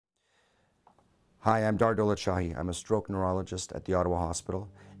Hi, I'm Dar Dowlatshahi. I'm a stroke neurologist at the Ottawa Hospital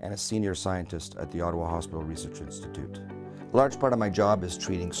and a senior scientist at the Ottawa Hospital Research Institute. A large part of my job is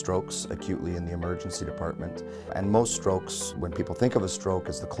treating strokes acutely in the emergency department. And most strokes, when people think of a stroke,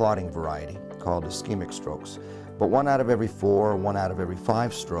 is the clotting variety, called ischemic strokes. But 1 out of every 4, 1 out of every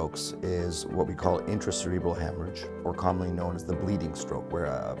 5 strokes is what we call intracerebral hemorrhage, or commonly known as the bleeding stroke, where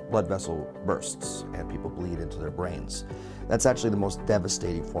a blood vessel bursts and people bleed into their brains. That's actually the most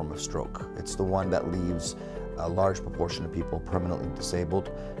devastating form of stroke. It's the one that leaves a large proportion of people permanently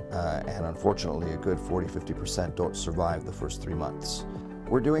disabled, and unfortunately a good 40–50% don't survive the first 3 months.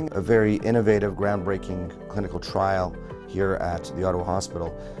 We're doing a very innovative, groundbreaking clinical trial here at the Ottawa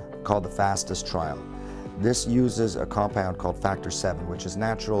Hospital called the FASTEST trial. This uses a compound called factor VII, which is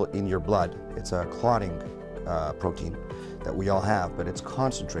natural in your blood. It's a clotting protein that we all have, but it's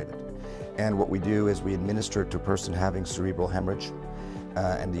concentrated. And what we do is we administer it to a person having cerebral hemorrhage,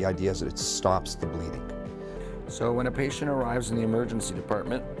 and the idea is that it stops the bleeding. So when a patient arrives in the emergency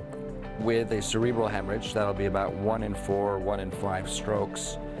department with a cerebral hemorrhage, that'll be about 1 in 4, 1 in 5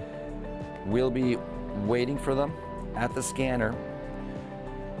 strokes, we'll be waiting for them at the scanner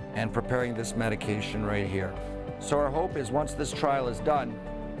and preparing this medication right here. So our hope is once this trial is done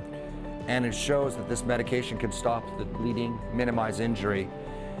and it shows that this medication can stop the bleeding, minimize injury,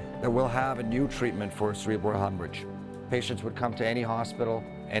 that we'll have a new treatment for cerebral hemorrhage. Patients would come to any hospital,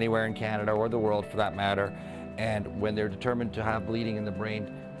 anywhere in Canada or the world for that matter, and when they're determined to have bleeding in the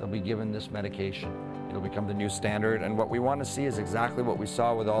brain, they'll be given this medication. It'll become the new standard, and what we want to see is exactly what we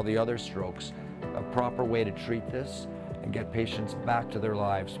saw with all the other strokes, a proper way to treat this and get patients back to their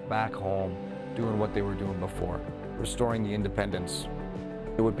lives, back home, doing what they were doing before, restoring the independence.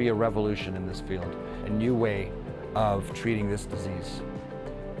 It would be a revolution in this field, a new way of treating this disease.